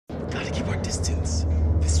our distance.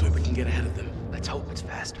 This way we can get ahead of them. Let's hope it's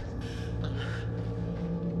faster.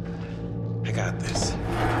 I got this.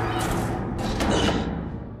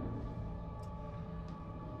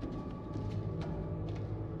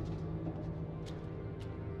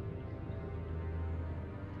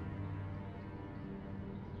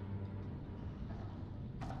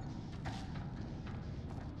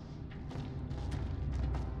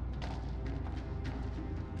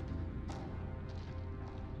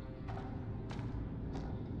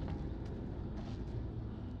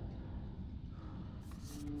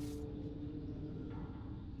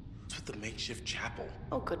 The makeshift chapel.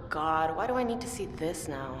 Oh, good God. Why do I need to see this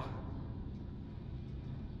now?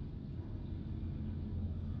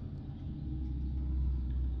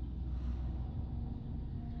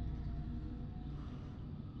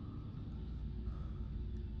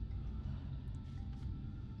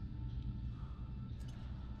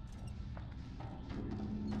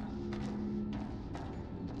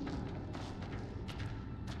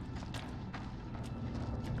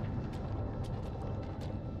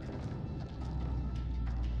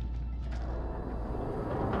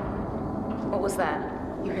 What was that?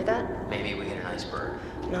 You hear that? Maybe we hit an iceberg.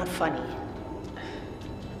 Not funny.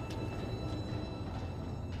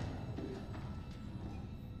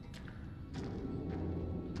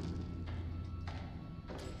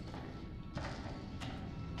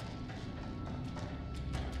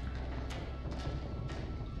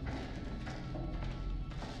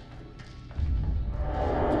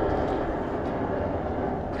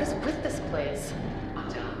 What is with this place?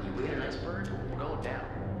 I'm telling you, we hit an iceberg, we're going down.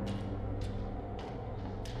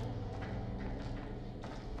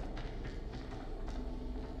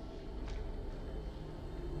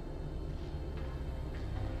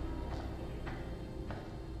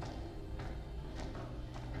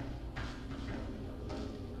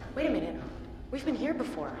 Wait a minute. We've been here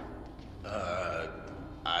before.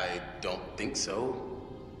 I don't think so.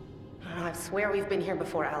 I swear we've been here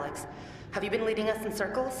before, Alex. Have you been leading us in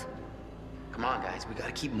circles? Come on, guys, we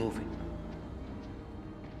gotta keep moving.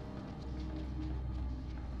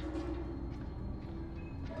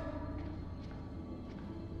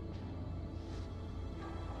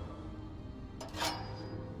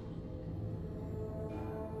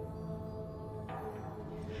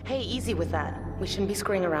 Hey, easy with that. We shouldn't be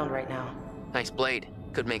screwing around right now. Nice blade.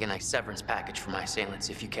 Could make a nice severance package for my assailants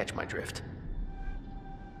if you catch my drift.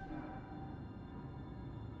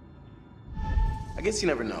 I guess you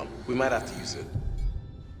never know. We might have to use it.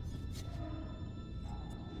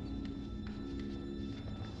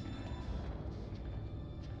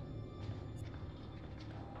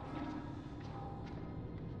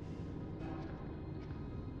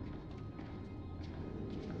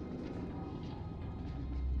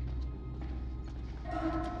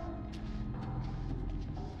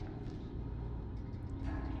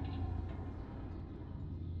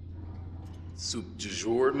 Soup du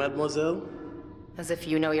jour, mademoiselle? As if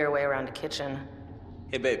you know your way around a kitchen.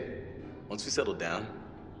 Hey, babe. Once we settle down,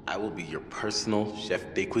 I will be your personal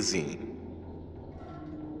chef de cuisine.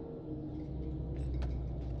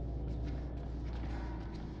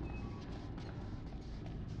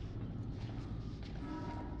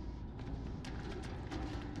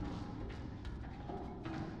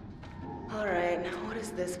 All right, what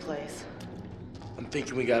is this place? I'm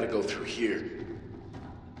thinking we gotta go through here.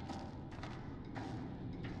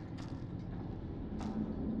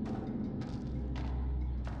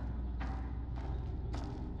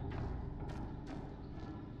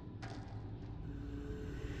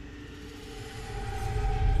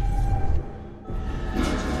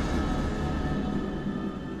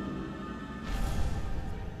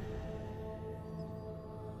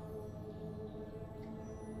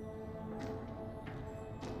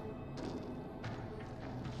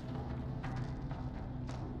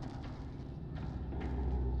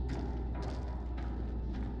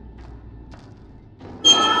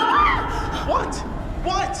 What?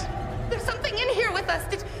 What? There's something in here with us.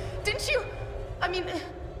 Didn't you? I mean,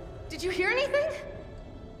 did you hear anything?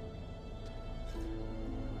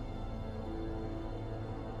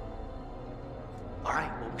 All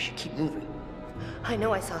right, well, we should keep moving. I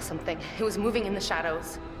know I saw something. It was moving in the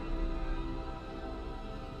shadows.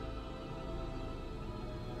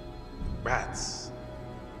 Rats.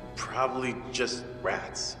 Probably just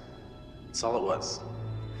rats. That's all it was.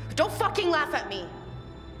 Don't fucking laugh at me!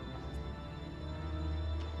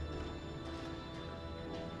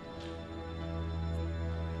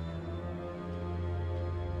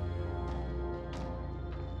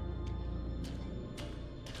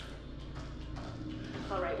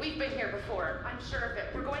 All right, we've been here before. I'm sure of it.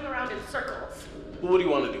 We're going around in circles. Well, what do you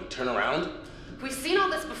want to do? Turn around? We've seen all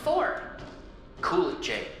this before. Cool it,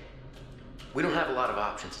 Jay. We don't have a lot of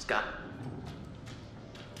options, Scott.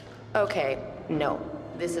 Okay, no.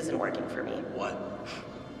 This isn't working for me. What?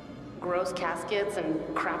 Gross caskets and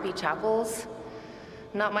crappy chapels.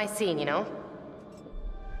 Not my scene, you know?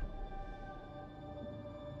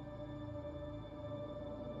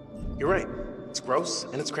 You're right. It's gross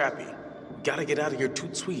and it's crappy. We gotta get out of here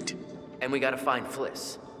toot sweet. And we gotta find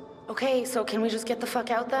Fliss. Okay, so can we just get the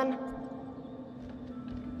fuck out then?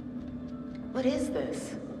 What is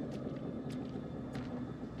this?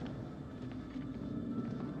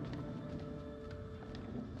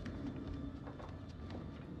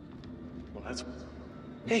 Well, that's...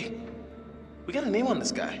 Hey, we got a name on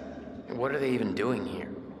this guy. What are they even doing here?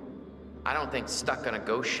 I don't think stuck on a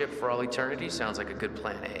ghost ship for all eternity sounds like a good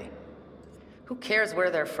plan A. Who cares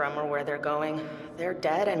where they're from or where they're going? They're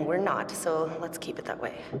dead and we're not, so let's keep it that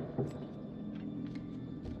way.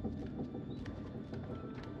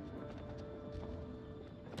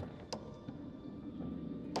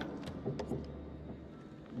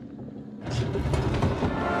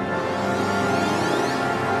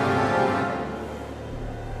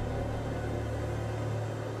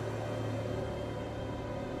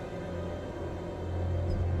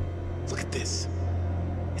 Look at this.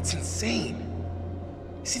 It's insane.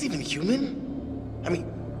 Is it even human? I mean,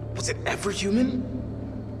 was it ever human?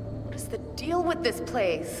 What is the deal with this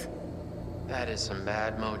place? That is some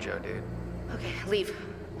bad mojo, dude. Okay, leave.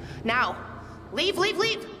 Now! Leave, leave,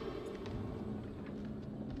 leave!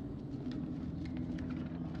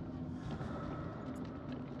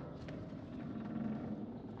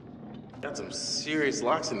 Got some serious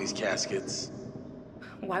locks in these caskets.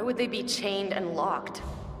 Why would they be chained and locked?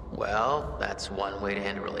 Well, that's one way to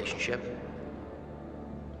end a relationship.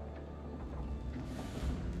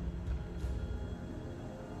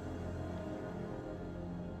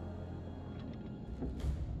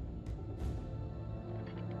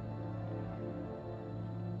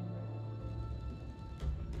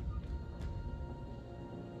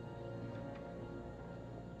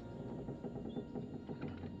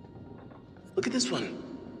 Look at this one.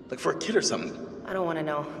 Like for a kid or something. I don't want to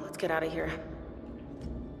know. Let's get out of here.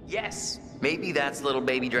 Yes, maybe that's little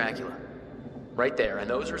baby Dracula. Right there, and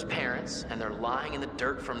those are his parents, and they're lying in the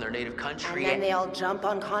dirt from their native country. And then they all jump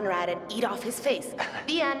on Conrad and eat off his face.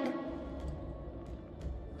 The end.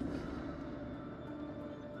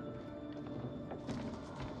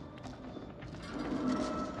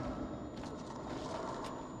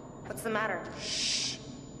 What's the matter? Shh.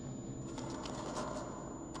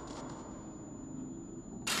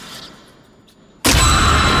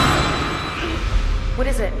 What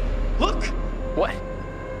is it? Look! What?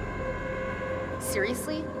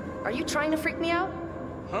 Seriously? Are you trying to freak me out?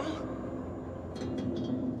 Huh?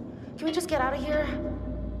 Can we just get out of here?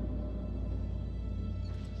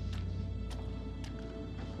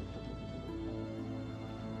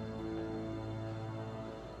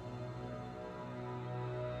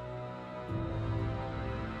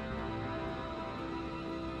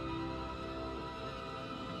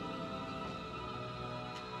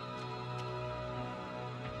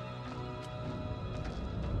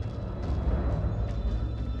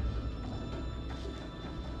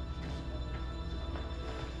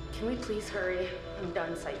 Can we please hurry? I'm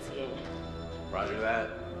done sightseeing. Roger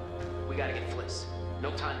that. We gotta get Fliss.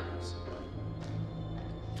 No time to lose.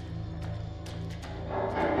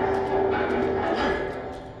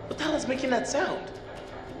 What the hell is making that sound?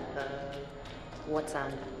 What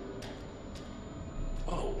sound?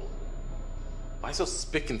 Whoa. Why so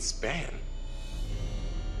spick and span?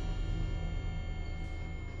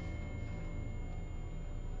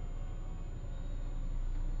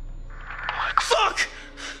 Fuck!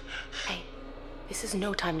 Hey, this is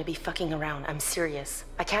no time to be fucking around. I'm serious.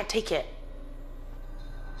 I can't take it.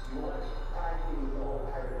 Oh,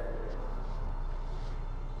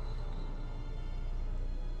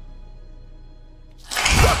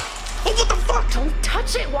 what the fuck? Don't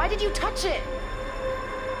touch it! Why did you touch it?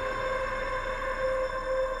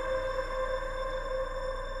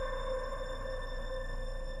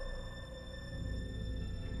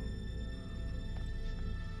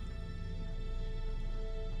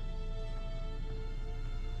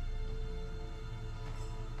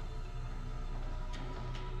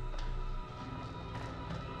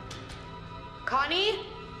 Connie?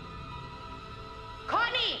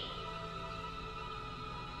 Connie!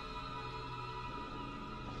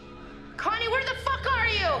 Connie, where the fuck are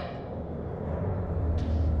you?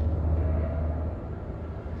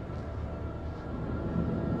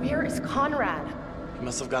 Where is Conrad? He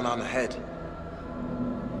must have gone on ahead.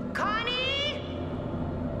 Connie!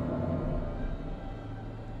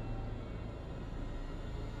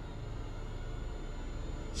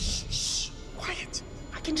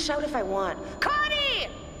 can shout if I want. Connie!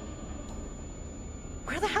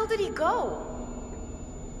 Where the hell did he go?